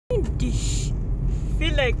Dish.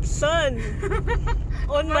 Feel like sun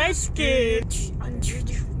on my skin.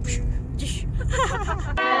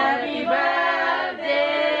 Happy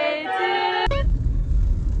birthday to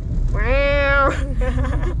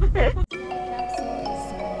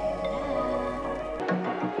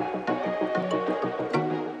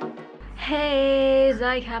Hey,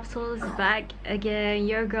 Syah Capsule is back again.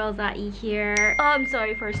 Your girl Syah here. Oh, I'm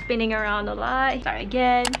sorry for spinning around a lot. Start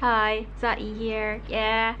again. Hi, Syah here.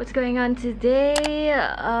 Yeah, what's going on today?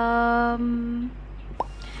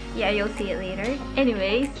 Yeah, you'll see it later.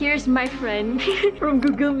 Anyways, here's my friend from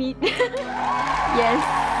Google Meet. Yes,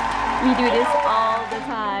 we do this all the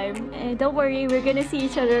time. And don't worry, we're gonna see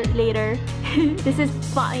each other later. This is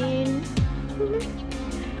fine.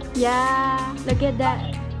 Yeah, look at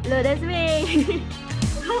that. Look, that's me.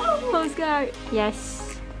 Postcard.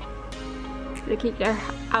 Yes. Look at their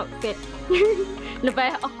outfit.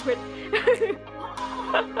 Lebih awkward.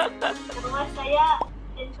 Nama saya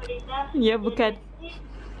Ensolita. Ya, bukan.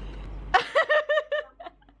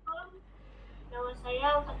 Nama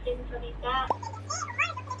saya Fatin Solita.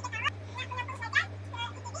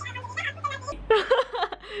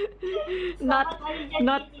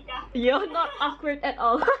 You're not awkward at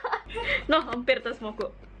all. No, hampir tas mo ko.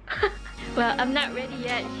 Well, I'm not ready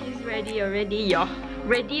yet. She's ready already. Yo,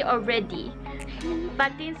 ready already.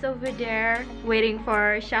 Fatin's over there waiting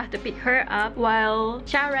for Syah to pick her up, while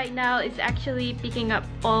Syah right now is actually picking up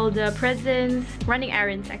all the presents, running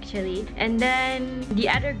errands actually. And then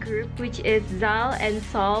the other group, which is Zal and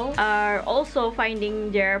Sol, are also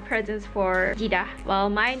finding their presents for Jidah,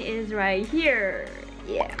 while mine is right here.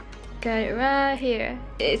 Yeah, got it right here.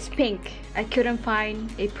 It's pink. I couldn't find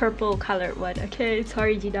a purple colored one. Okay,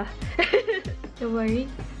 sorry Jidah. Don't worry.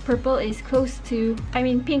 Purple is close to,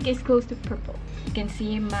 pink is close to purple. You can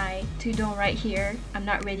see my tudung right here. I'm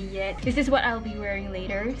not ready yet. This is what I'll be wearing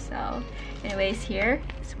later. So anyways, here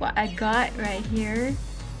is what I got right here.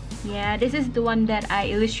 Yeah, this is the one that I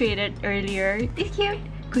illustrated earlier. It's cute.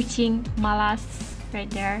 Kucing malas right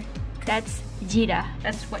there. That's Jidah.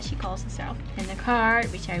 That's what she calls herself. And the card,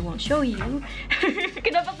 which I won't show you.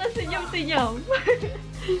 Kenapa ka senyum-senyum?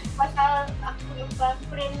 Pasal aku lupa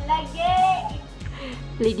print lagi.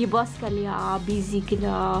 Lady boss kali ya, busy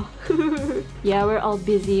kita. Yeah, we're all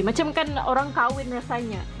busy. Macam kan orang kawin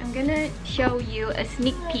rasanya. I'm gonna show you a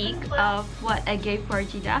sneak peek of what I gave for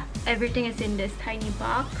Jidah. Everything is in this tiny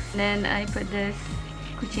box. Then I put this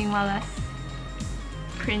kucing malas,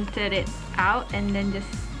 printed it out, and then just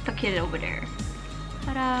stuck it over there.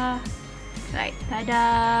 Ta-da! Right,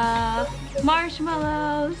 ta-da!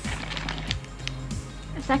 Marshmallows!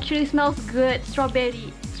 It actually smells good.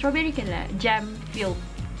 Strawberry. Strawberry kan lah, jam filled.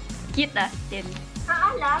 Cute lah, then.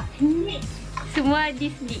 Alah, Semua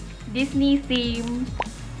Disney theme.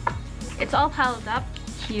 It's all piled up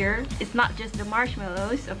here. It's not just the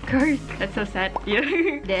marshmallows, of course. That's so sad. Yeah.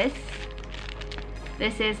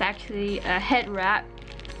 This is actually a head wrap.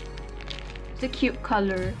 It's a cute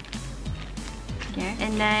color. Okay,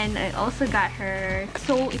 and then I also got her. It's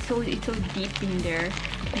so deep in there.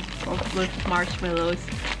 With marshmallows.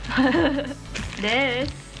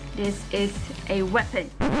 This is a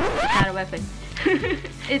weapon. Not a weapon.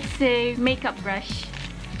 It's a makeup brush.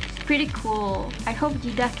 It's pretty cool. I hope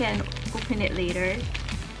Jidah can open it later.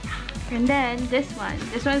 And then this one.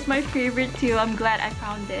 This one's my favorite too. I'm glad I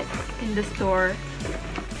found it in the store.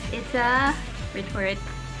 It's a, wait for it,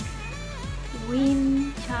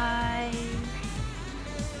 wind chime.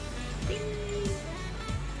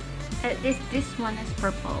 This one is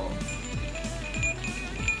purple.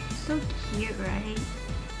 So cute, right?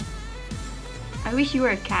 I wish you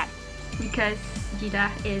were a cat because Jidah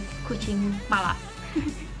is kucing malas.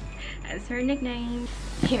 That's her nickname.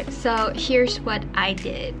 Here, so here's what I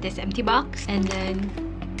did. This empty box, and then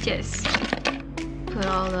just put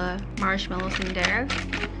all the marshmallows in there,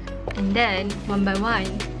 and then one by one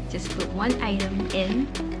just put one item in,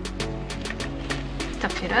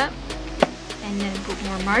 stuff it up, and then put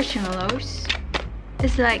more marshmallows.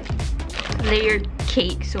 It's like layered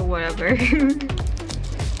cakes or whatever.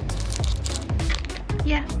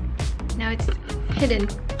 Yeah, now it's hidden.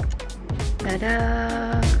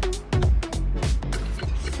 Ta-da!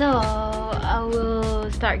 So I will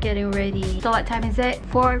start getting ready. So what time is it?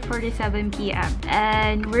 4:47 p.m.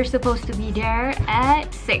 and we're supposed to be there at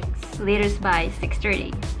 6, latest by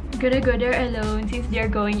 6:30. I'm gonna go there alone since they're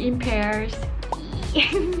going in pairs.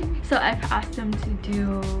 So I've asked them to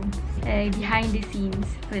do behind the scenes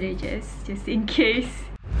footages just in case.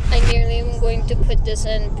 I nearly am going to put this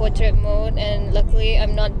in portrait mode, and luckily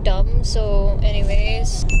I'm not dumb. So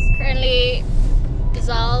anyways, currently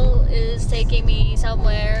Zal is taking me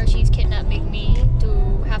somewhere. She's kidnapping me to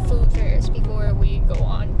have food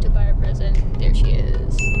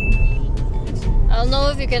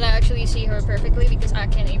you can actually see her perfectly because I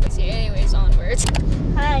can't even see anyways onwards.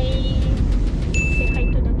 Hi! Say hi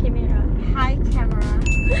to the camera. Hi camera.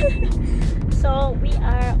 So, we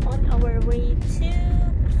are on our way to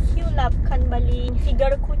Kulap kan bali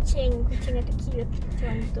figure kucing. Kucing itu cute.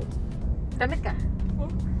 Macam tu. Damit kah?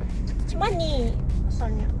 Macam ni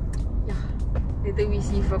asalnya. Yeah. Later we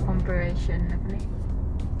see for comparison. Apa ni?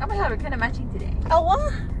 Oh my god, we're kind of matching today.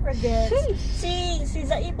 Awah! Ragas. Si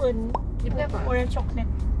Zai pun. Dia beli apa? Warna coklat.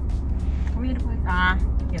 Oh, ya dapat.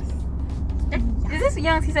 Yes. Is this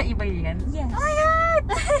yang sisa bagi kan? Yes. Oh my god!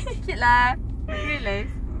 Cute lah. Realize.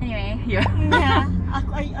 Anyway, yeah. Ya,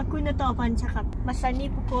 aku nak tahu apa nak cakap. Masa ni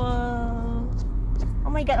pukul... Oh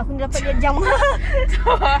my god, aku dapat lihat jam.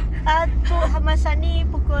 Masa ni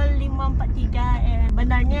pukul 5.43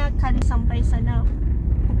 benarnya kan sampai sana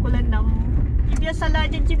pukul 6. Biasalah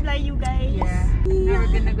janji Melayu guys. Yeah. Now we're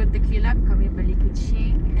gonna go to Kulap, kami beli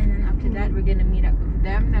kucing, and then after that we're gonna meet up with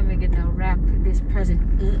them and we're gonna wrap this present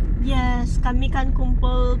up. Yes, kami kan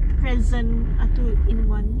kumpul present atau in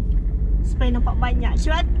one. Supaya nampak banyak.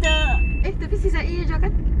 Cuata. Tapi si Zai je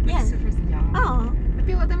kan? Yes.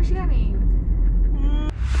 Tapi what time is she coming?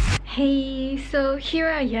 Hey, so here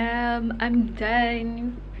I am. I'm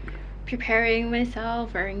done preparing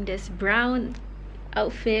myself, wearing this brown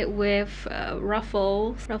outfit with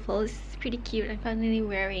ruffles. Ruffles, pretty cute. I'm finally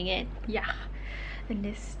wearing it. Yeah, and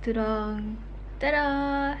this tudong.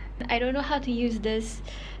 Ta-da! I don't know how to use this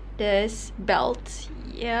belt.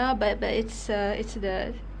 Yeah, but it's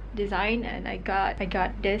the design, and I got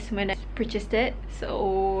this when I purchased it,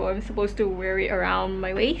 so I'm supposed to wear it around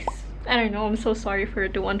my waist. I don't know, I'm so sorry for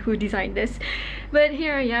the one who designed this, but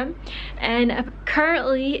here I am, and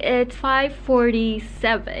currently it's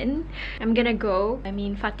 5:47. I'm gonna go.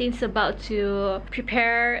 Fatin's about to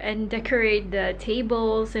prepare and decorate the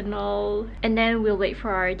tables and all, and then we'll wait for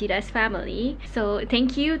our Jidah's family. So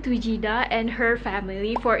thank you to Jidah and her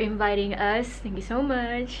family for inviting us. Thank you so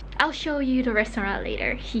much. I'll show you the restaurant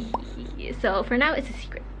later. So for now it's a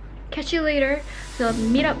secret. Catch you later. So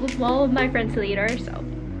meet up with all of my friends later. So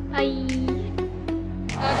bye.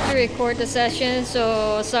 I have to record the session,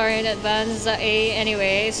 so sorry in advance.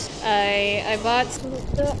 Anyways, I bought.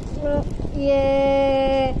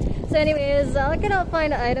 Yeah. So anyways, I cannot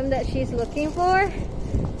find the item that she's looking for,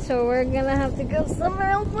 so we're gonna have to go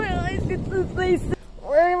somewhere else.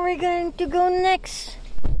 Where are we going to go next?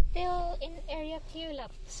 Still in area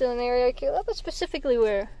Kulap. Still in area Kulap, but specifically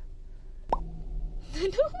where?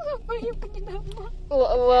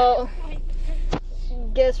 Well,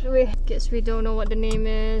 guess we don't know what the name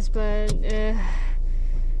is, but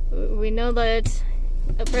we know that it's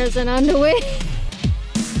a present on the way.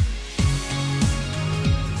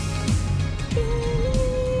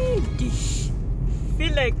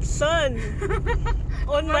 Feel like sun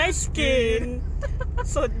on my skin.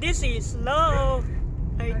 So this is love.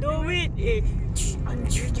 I know it.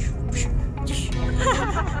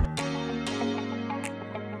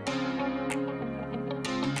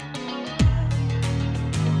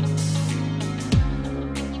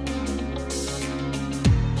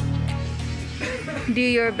 Do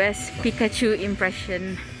your best Pikachu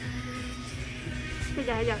impression.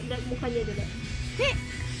 Sekejap, lihat mukanya dulu.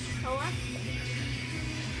 Awak.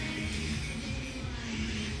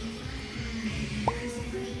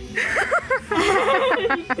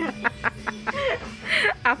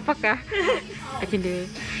 Apakah? I can do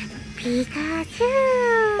Pikachu.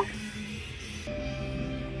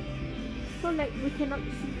 So like we cannot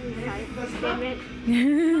see inside. Damn it.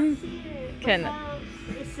 Cannot.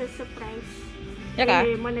 It's a surprise. Ya kah?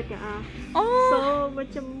 Mana ka? Oh. So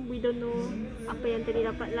macam we don't know apa yang tadi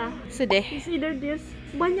dapat lah. Sudah. It's either this.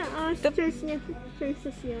 Banyak choicesnya.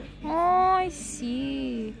 Oh, I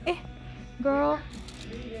see. Girl.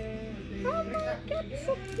 Oh my god,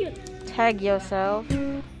 so cute. Tag yourself.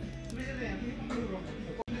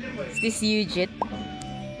 Is this you, Jit?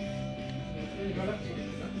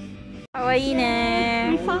 Kawaii na.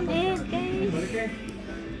 We found it, guys.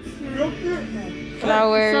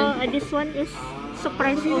 Flower. So this one is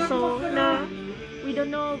surprise also. No, we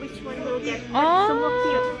don't know which one we'll get. Semua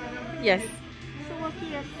cute. Yes. Semua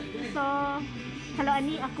cute. So kalau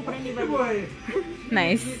ani aku pernah ni bagi.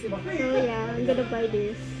 Nice. So yeah, I'm gonna buy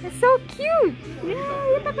this. It's so cute.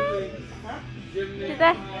 Yeah, kita kan.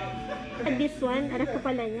 Kita. And this one ada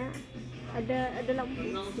kepalanya. Ada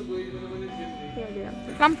lampu. Yeah, ada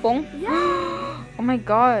lampu. Lampung? Yeah. Oh my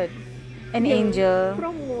god. An angel.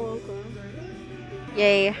 Promo ko.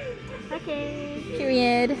 Yay. Okay.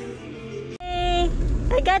 Period. Hey,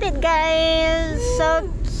 I got it, guys. So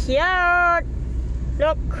cute.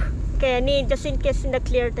 Look, Okay, ni just in case na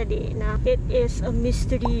clear tadi na it is a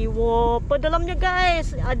mystery. Wow, pa dalamnya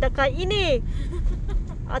guys, adakah ini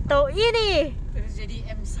atau ini? Terus jadi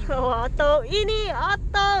MC. Oh, atau ini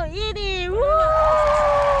atau ini. Woo!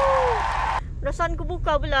 Perasaan ku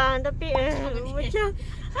buka belang tapi macam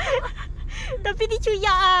tapi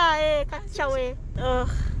dicuyak kacau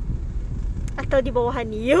atau di bawah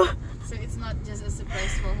ni. So it's not just a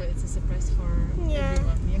surprise for her, it's a surprise for Yeah.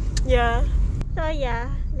 everyone. Yeah. So yeah,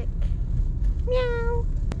 like meow.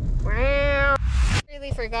 Meow.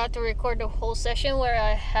 Really forgot to record the whole session where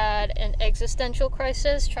I had an existential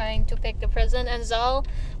crisis trying to pick the present, and Zal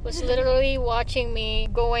was literally watching me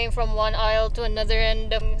going from one aisle to another, and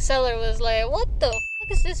the seller was like, "What the fuck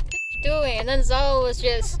is this bitch doing?" And then Zal was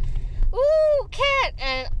just, "Ooh, cat!"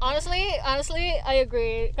 And honestly, I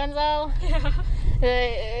agree. Kan Zal?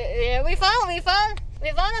 Yeah, we found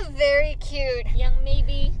a very cute Yang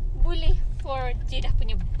maybe bully for Jidah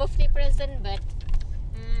punya birthday present, but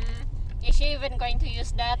is she even going to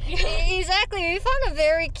use that? Exactly, we found a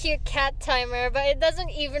very cute cat timer, but it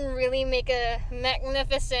doesn't even really make a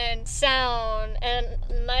magnificent sound, and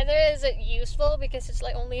neither is it useful because it's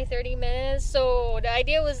like only 30 minutes. So the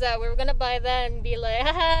idea was that we were gonna buy that and be like,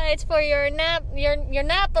 haha, it's for your nap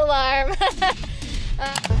alarm.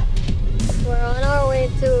 We're on our way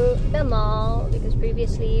to the mall because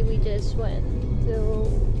previously we just went to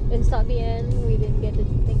Instabian. We didn't get the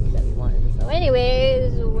things that we wanted. So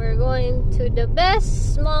anyways, we're going to the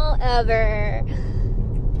best mall ever,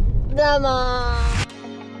 the mall.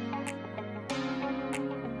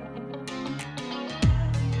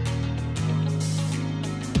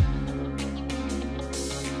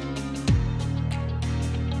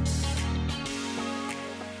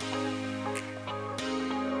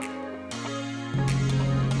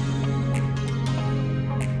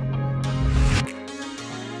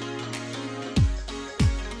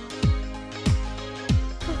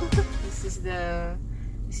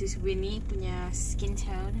 This is Winnie punya skin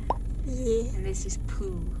tone, Yeah. and this is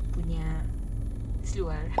Pooh punya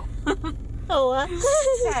seluar. Oh, Kan?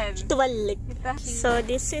 kita balik. Kita So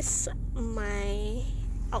this is my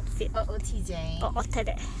outfit. OOTJ. Oh,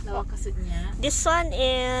 today. Lawa kasutnya. This one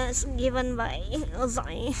is given by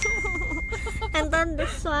Zai. And then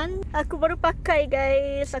this one, aku baru pakai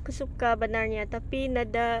guys. Aku suka benarnya, tapi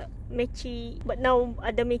nada matchy. But now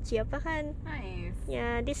ada matchy apa kan? Nice.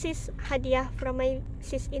 Yeah, this is hadiah from my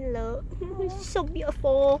sis-in-law. So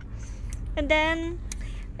beautiful. And then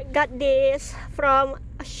I got this from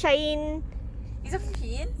Shine. Is it from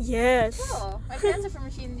Shein? Yes. Oh, my friends are from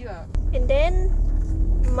Shein juga. And then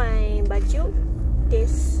my baju,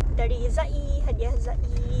 this dari Zai, hadiah Zai.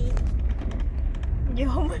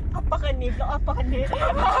 Jom, apa kan ni? Vlog apa kan ni?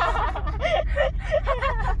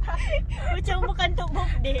 Macam bukan untuk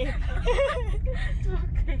birthday.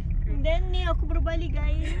 And then ni aku baru balik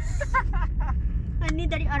guys. Ni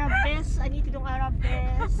dari Arabes, ni tudung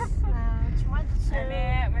Arabes. Cuma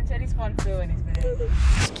Ane mencari sponsor ni sebenarnya.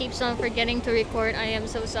 Keeps on forgetting to record. I am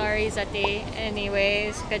so sorry, Zati.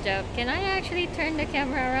 Anyways, good job. Can I actually turn the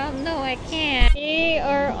camera around? No, I can't. We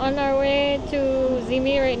are on our way to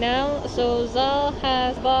Zimi right now. So Zal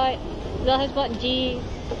has bought G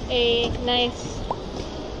a nice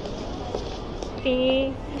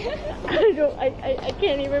thingy. I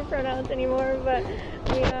can't even pronounce anymore, but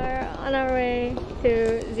we are on our way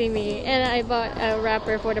to Zimi, and I bought a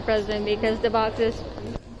wrapper for the present because the box is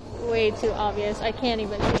way too obvious. I can't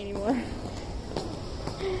even see anymore.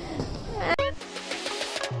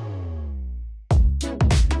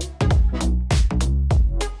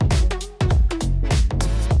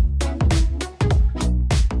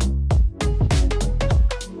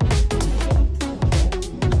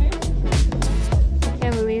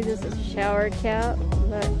 Shower cap,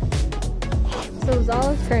 but so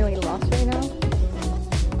Zal is currently lost right now.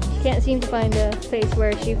 She can't seem to find a place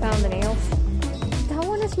where she found the nails. That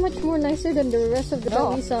one is much more nicer than the rest of the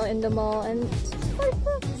that we saw in the mall, and it's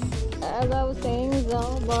 $5. As I was saying,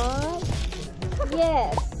 Zal bought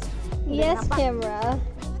yes camera,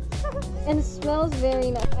 and it smells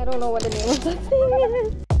very nice. I don't know what the name of the thing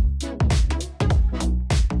is.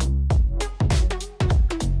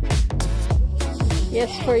 Yes,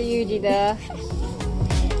 for you, Jidah.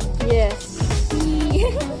 Yes.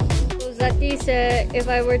 So Zati said if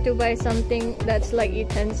I were to buy something that's like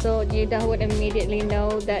utensil, Jidah would immediately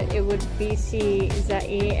know that it would be si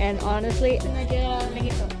Zai. And honestly, Sengaja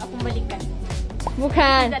lagi tu, aku balikan.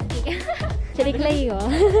 bukan. Zati. Jadi lagi ko.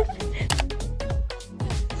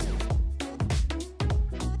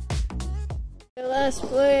 The last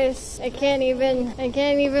place. I can't even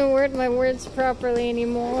word my words properly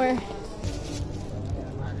anymore.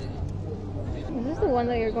 Is this the one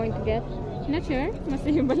that you're going to get? Not sure. Must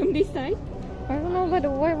be balloon this side. I don't know, but the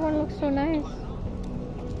white one looks so nice.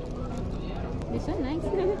 This one nice.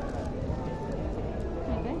 Oh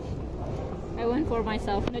my gosh. I went for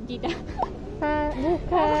myself, not Jidah.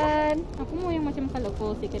 Bukan. Aku mau yang macam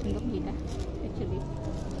colorful sedikit untuk Jidah. Actually.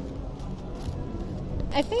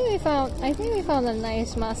 I think we found a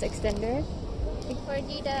nice mask extender for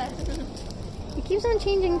Jidah. It keeps on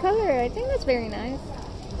changing color. I think that's very nice.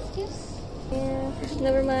 Yes. Yeah.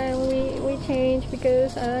 Never mind. We changed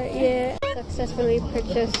because yeah, successfully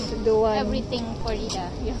purchased the one. Everything for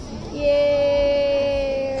Jidah. Yeah.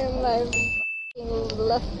 Yay! My f***ing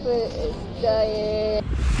left foot is dying.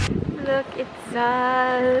 Look, it's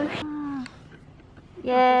Zal.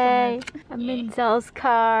 Yay! I'm in Zal's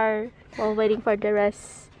car while waiting for the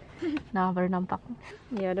rest. Nah, baru nampak.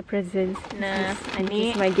 Yeah, the presents. Nah,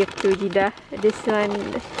 this is my gift to Jidah. This one,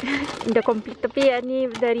 the complete. Tapi ini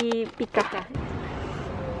dari Pika.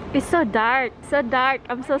 It's so dark, so dark.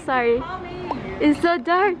 I'm so sorry. It's so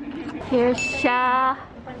dark. Here's Syah.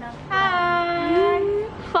 Hi.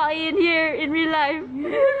 Fine here in real life.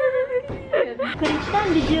 Kerja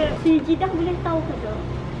dia si Jidah boleh tahu ke tu?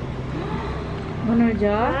 Benar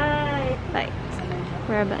je. Like,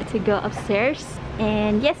 we're about to go upstairs.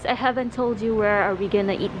 And yes, I haven't told you where are we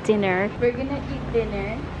gonna eat dinner. We're gonna eat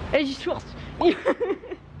dinner. Okay,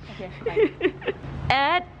 fine.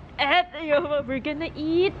 We're gonna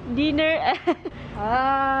eat dinner at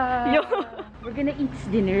We're gonna eat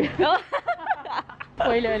dinner.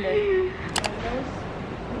 Spoiler alert.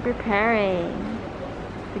 Preparing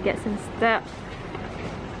to get some stuff.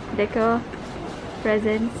 Deco,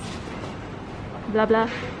 presents, blah blah.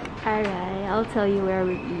 Alright, I'll tell you where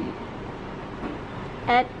we eat.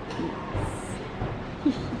 At peace.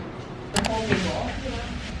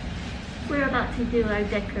 We're about to do our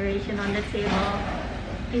decoration on the table.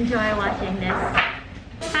 Enjoy watching this.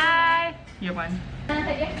 Hi! You want?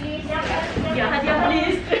 Yeah,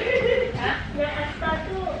 please.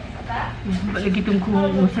 Lagi tunggu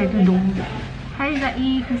usai tudung. Hi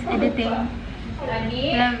Zai, who's editing?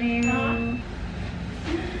 Love you.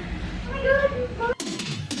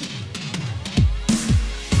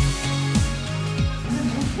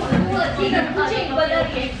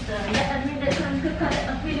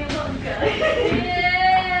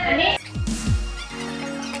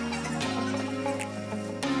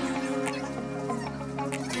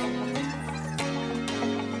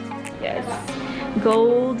 Yes.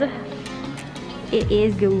 Gold. It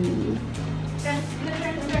is gold.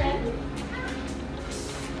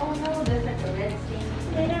 Oh no, there's like a red stain.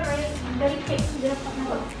 Very thick.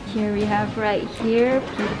 Here we have right here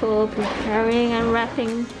people preparing and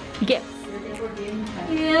wrapping gifts.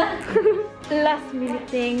 Yeah. Last minute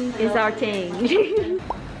thing is our thing.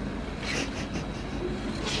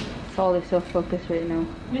 Sol is so focused right now.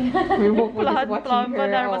 We're just watching her.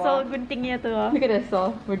 Pasal guntingnya tu. Look at us,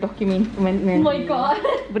 Sol. We're documenting. Oh my god.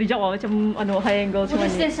 Berjak macam high angle What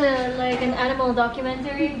is this? Like an animal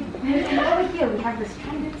documentary? Over here we have the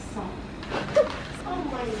stranded song. Oh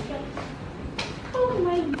my god. Oh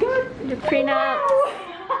my god. The prenup.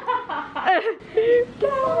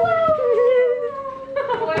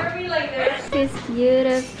 Why are we like this? It's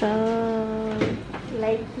beautiful.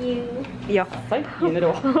 Like you. Yeah, say you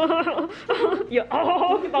know. Yeah.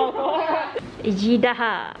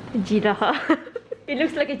 Jidah. Jidah. It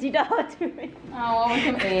looks like a Jidah to me. Oh,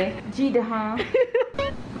 macam Jidah.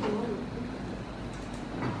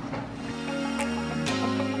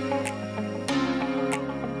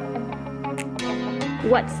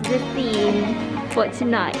 What's the theme for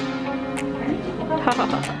tonight?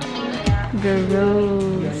 The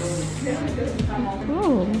rose.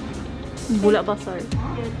 Oh, bulat basar.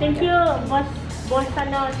 Thank you, bos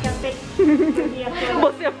sana Syafiq.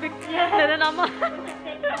 Bos Syafiq. Ada nama.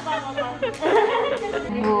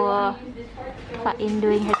 Wah, Fatin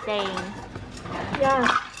doing her thing. Yeah.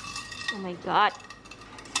 Oh my god.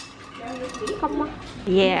 Come on.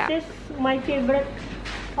 Yeah. This is my favorite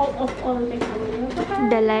out of all the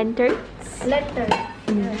The lanterns. letter.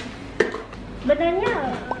 Yeah.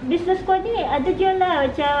 Sebenarnya business ko ni ada je lah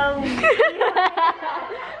macam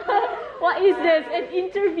What is this? An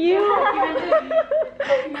interview?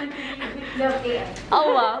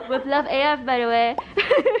 Oh wow, with Love AF by the way.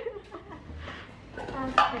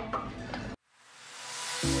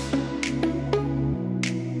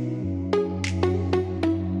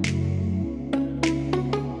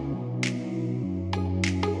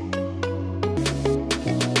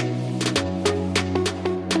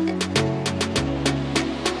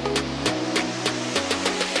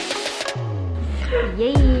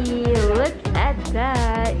 Yay! Look at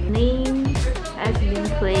that! Name has been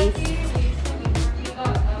placed.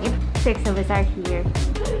 Dimitrix so besar here.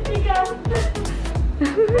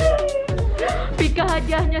 Pika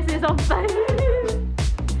hadiahnya saya sampai.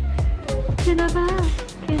 Kenapa?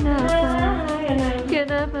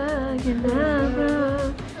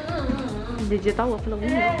 Dia je tahu apa lagu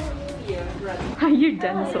ni. You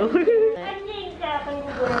done so.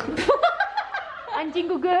 Anjing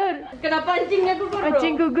gugur. Kenapa anjingnya gugur?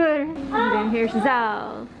 Anjing gugur. And then here's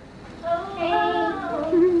Zal.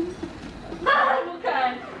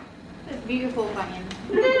 Bukan. It's beautiful, Fatin.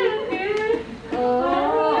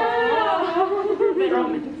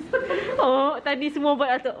 Oh, tadi semua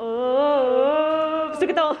buat atau oh, lepas tu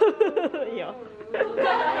ketawa. Ya.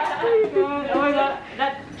 Oh my god,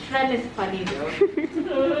 that trend is funny though.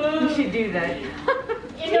 You should do that.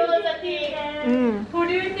 You know that Who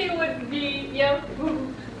do you think would be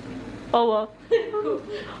Oh, well.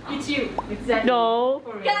 It's you. Exactly. No.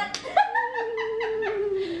 For real.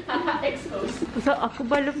 exposed. So aku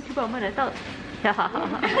belum cuba, mana tahu.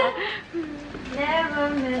 Never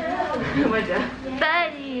met. Macam.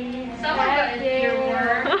 Bye. Someone got an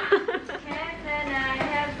earworm.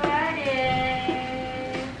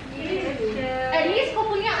 At least kau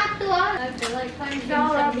punya atu ah. I feel like finding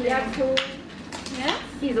something. Yeah?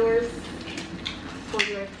 Scissors for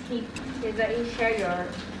your teeth. Is that you share your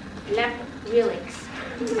left relics.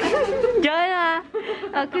 Jangan lah.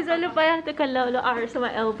 Aku selalu payah tu kalau R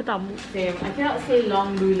sama L bertamu. Same. I cannot say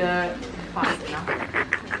long lula fast enough.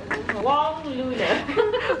 Long lula.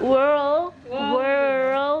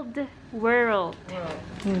 World.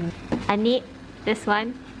 I need this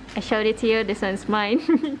one. I showed it to you. This one's mine.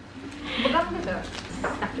 Bukan betul.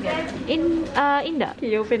 Indah. Can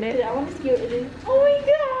you open it? I want to see what it is. Oh my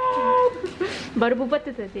god! Baru buat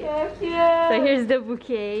tu tadi. So here's the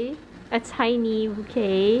bouquet. A tiny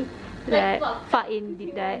bouquet that Fatin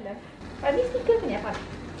did that. Ini stiker punya apa?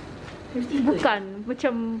 Bukan,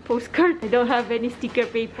 macam postcard. I don't have any sticker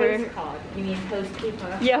paper. Postcard. You mean post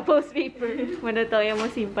paper? Yeah, post paper. Mana tahu yang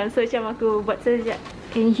mau simpan. So macam aku buat saja.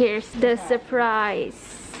 And here's the surprise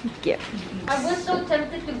gift. I was so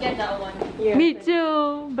tempted to get that one. Yeah. Me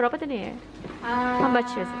too. Berapa tadi? How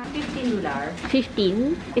much is it? $15.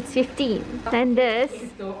 15? It's 15. And this,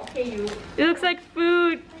 So, okay, you. it looks like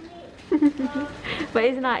food. But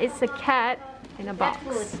it's not. It's a cat in a box.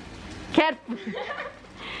 Cat food.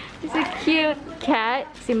 It's a cute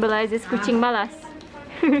cat. Symbolizes kucing malas.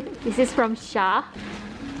 This is from Syah.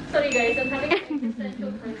 Sorry guys, I'm having an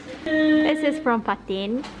existential crisis. This is from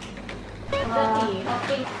Fatin.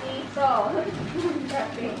 Okay, so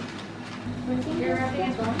wrapping. You're wrapping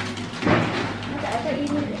as well? I thought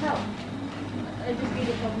you needed help. I just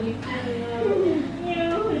need it probably.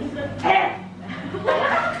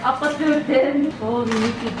 Apa tu then? All we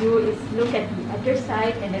need to do is look at the other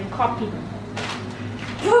side and then copy.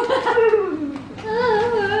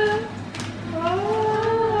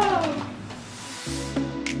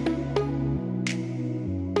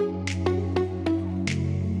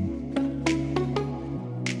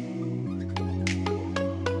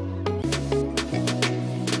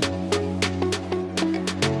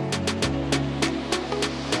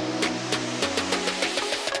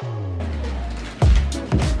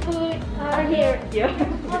 Here. Yeah.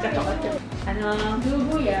 Ano?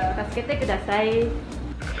 Dubu ya. Tas kita kedasai.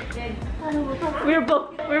 We're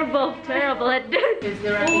both terrible at this. Because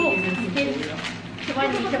the wrapping isn't simple.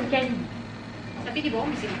 Cuma ni macam candy. Tapi di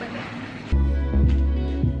bawah masih dapat kan?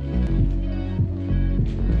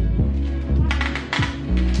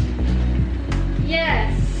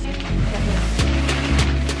 Yes.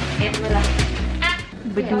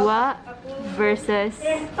 Berdua versus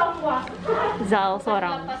Zal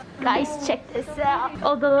seorang. Guys, check this out.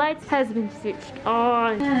 All the lights has been switched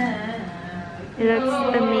on. It looks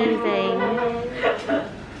amazing.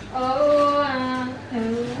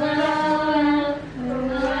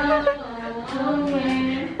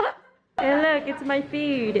 And look, it's my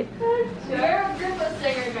food. We're a group of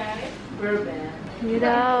singer guys. We're bad.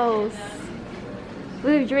 Noodles.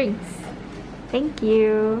 With drinks. Thank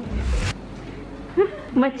you.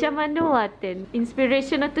 Macam mana Watin?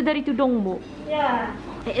 Inspiration tu dari tudungmu. Yeah.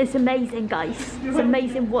 It is amazing, guys. It's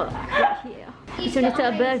amazing work right here. It's only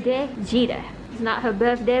a birthday, Jidah. It's not her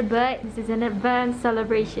birthday, but this is an advanced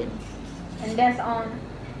celebration. And that's on.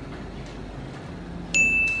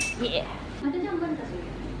 Yeah. Ada jamban tak sih?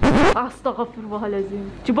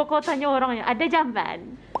 Astaghfirullahalazim. Cuba kau tanya orang yang ada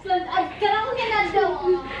jamban. Sekarang mungkin ada.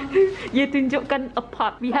 Ya, tunjukkan a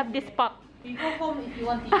pot. We have this pot. You go home if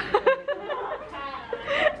you want to.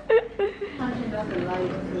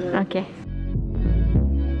 Okay.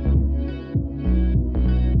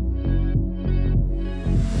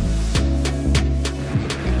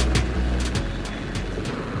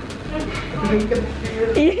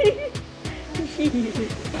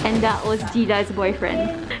 And that was Jidah's boyfriend.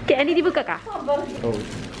 Okay, Andy dibuka kah? Oh.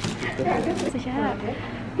 Syah.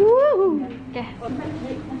 Woo! Okay.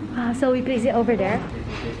 So we place it over there.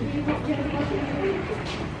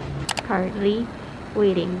 Currently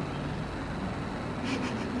waiting.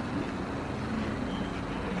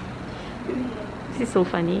 This is so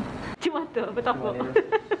funny. Cuma tu, betapa.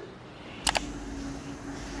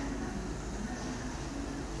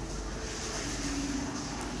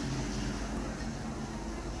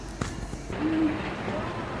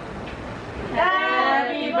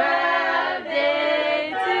 Happy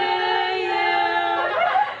birthday to you.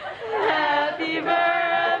 Happy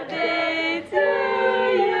birthday to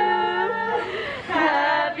you.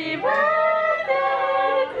 Happy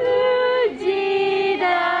birthday to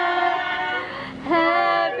Jidah.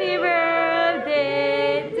 Happy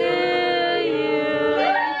birthday to you.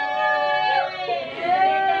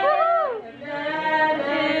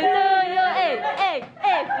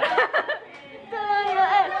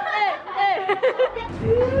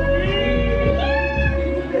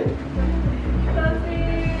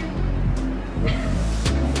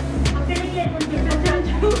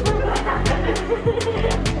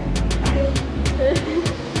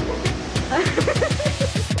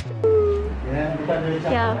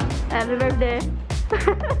 Yeah, happy birthday.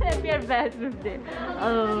 Happy advance birthday.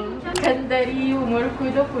 Kan dari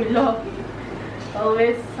umurku 20,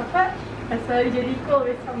 always apa? Asal jadi ko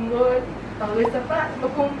always sambut, always apa?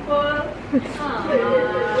 Berkumpul.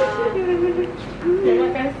 Terima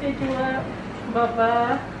kasih juga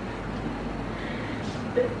Bapa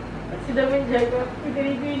sudah menjaga aku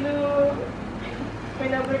dari dulu.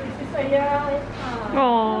 Pernah berkasih sayang.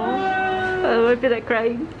 Oh, I feel like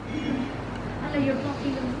crying. Allah, you're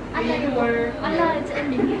talking. Allah, Allah, it's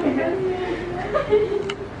ending.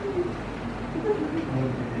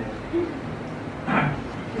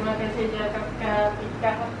 terima kasih juga kakak,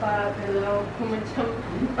 Ika apa kalau aku macam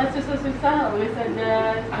pas susah-susah always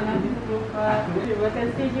ada salah lupa. Terima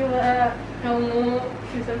kasih juga kamu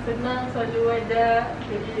susah senang selalu ada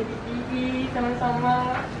jadi TV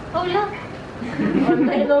sama-sama. Oh lah.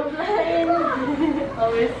 Online offline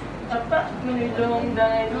always apa menolong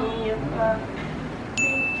dan ni apa.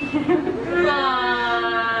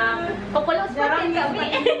 Pokoknya semakin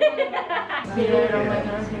kami.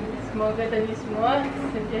 Bismillahirrahmanirrahim. Semoga tadi semua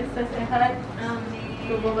sentiasa sehat,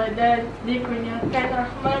 tubuh badan dikurniakan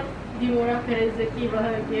rahmat, dimurahkan rezeki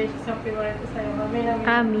bahagia sampai mati sayang. Amin amin.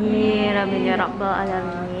 Amin, amin ya rabbal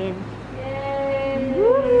alamin. Yeay.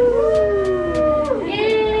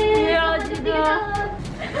 Ya Jidah.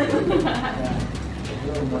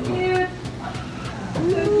 Cute.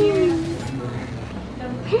 So cute.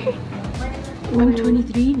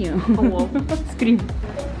 123 nya. Oh wow. Scream.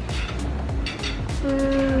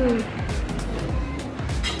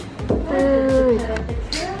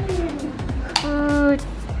 Food.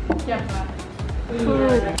 Siapa?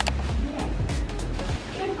 Food.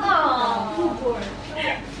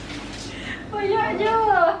 Banyak je.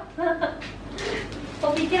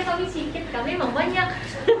 Kau pikir kami sikit, kami memang banyak.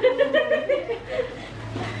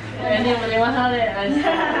 Ini boleh mahal ya.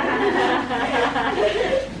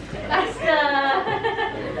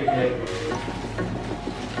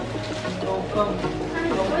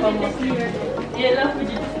 Yelah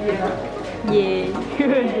puji dia. Yay.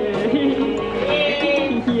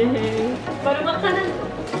 Yay. Baru makanan.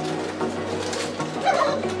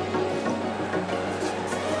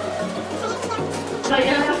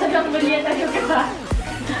 Saya sedang melihat aja kita.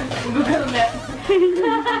 Google Map.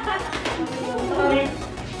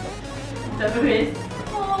 Terus.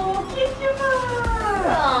 Oh, cute juga.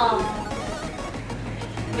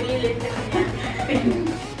 Beli lagi.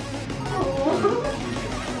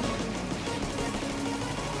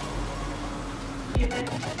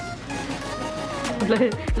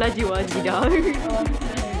 Laju lah Jidah.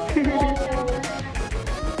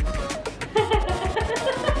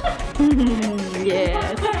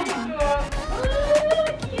 Yes.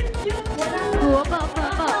 Oh, apa.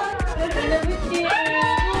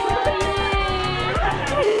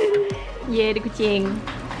 Yeah, ada kucing.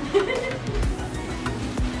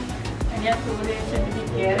 Ini aku boleh sedikit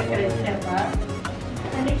kerja siapa?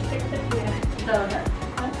 Unexpected ya. Tahu tak?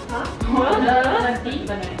 Hah? Oh, nanti.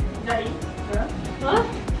 Dari. Hah?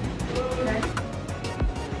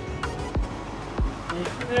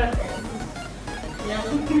 Yang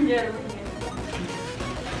punya.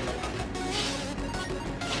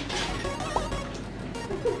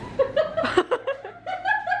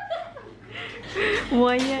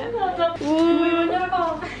 Banyak. Banyak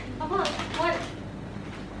apa? Apa? What?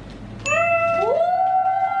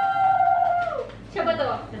 Siapa tu?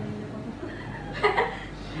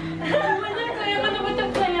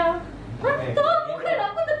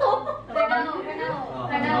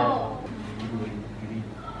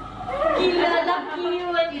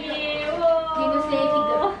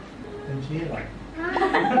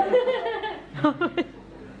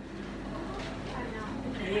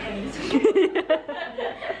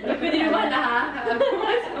 Aku di rumah lah.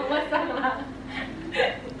 Aku masak lah.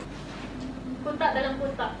 Puntak dalam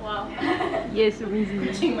puntak. Wow. Yes, amazing.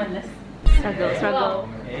 Kucing malas. Struggle.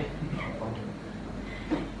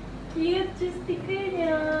 Cute je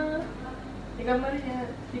stikernya. Di gambarnya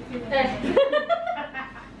stikernya.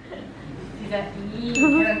 Tidak ni.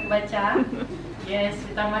 Sekarang aku baca. Yes,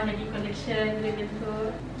 ditambah lagi collection gitu.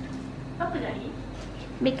 Apa lagi?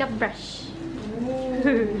 Makeup brush.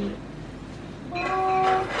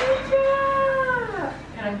 Oh, kejap.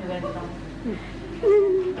 Sekarang juga gantang.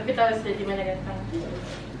 Tapi tahu sudah di mana gantang.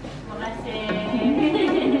 Terima kasih.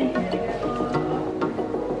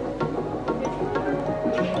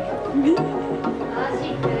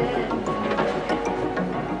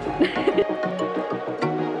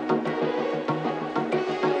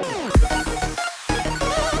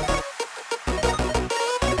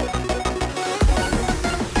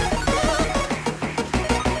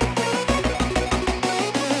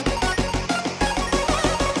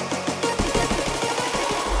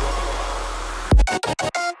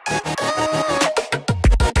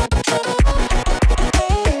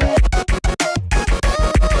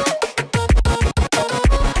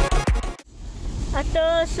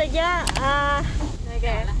 Atau saja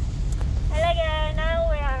okay. Hello guys, now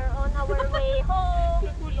we are on our way home.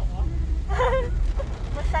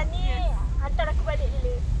 Masa ni hantar aku balik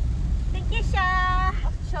dulu. Thank you Syah.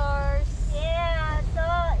 Of course. Yeah, so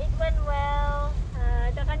it went well.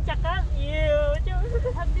 Jangan cakap you.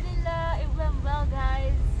 Alhamdulillah, it went well,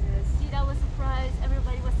 guys. Jidah was surprised.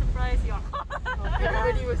 Everybody was surprised.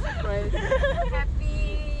 Everybody was surprised.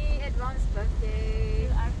 Happy advance birthday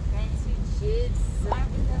to our friends who did our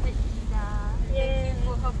beloved Jidah. Yeah. Thank you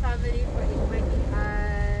for her family for inviting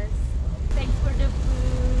us. Thanks for the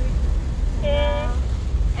food. Okay.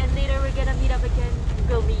 And later we're gonna meet up again.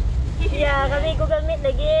 Go meet. Ya, kami Google Meet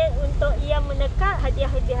lagi untuk ia menekat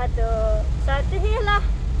hadiah-hadiah tu. Satu je lah.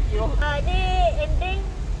 Ni ending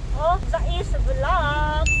of Zai's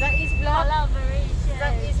vlog. Zai's vlog. Collaboration.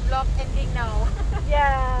 Zai's vlog ending now.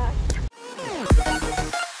 Yeah.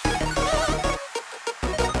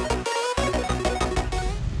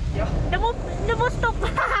 Dia mau stop.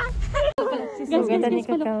 Guys,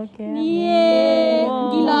 Yeah.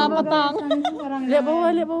 Gila patang. lihat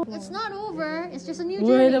bawah. It's not over. It's just a new Woi,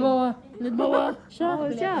 journey. lihat bawah. Syah,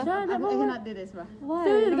 Syah. lihat bawah. cannot do this, bah.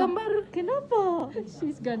 Lihat gambar. Kenapa?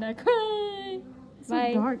 She's gonna cry.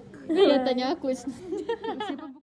 Bye. Dark. Dia tanya aku.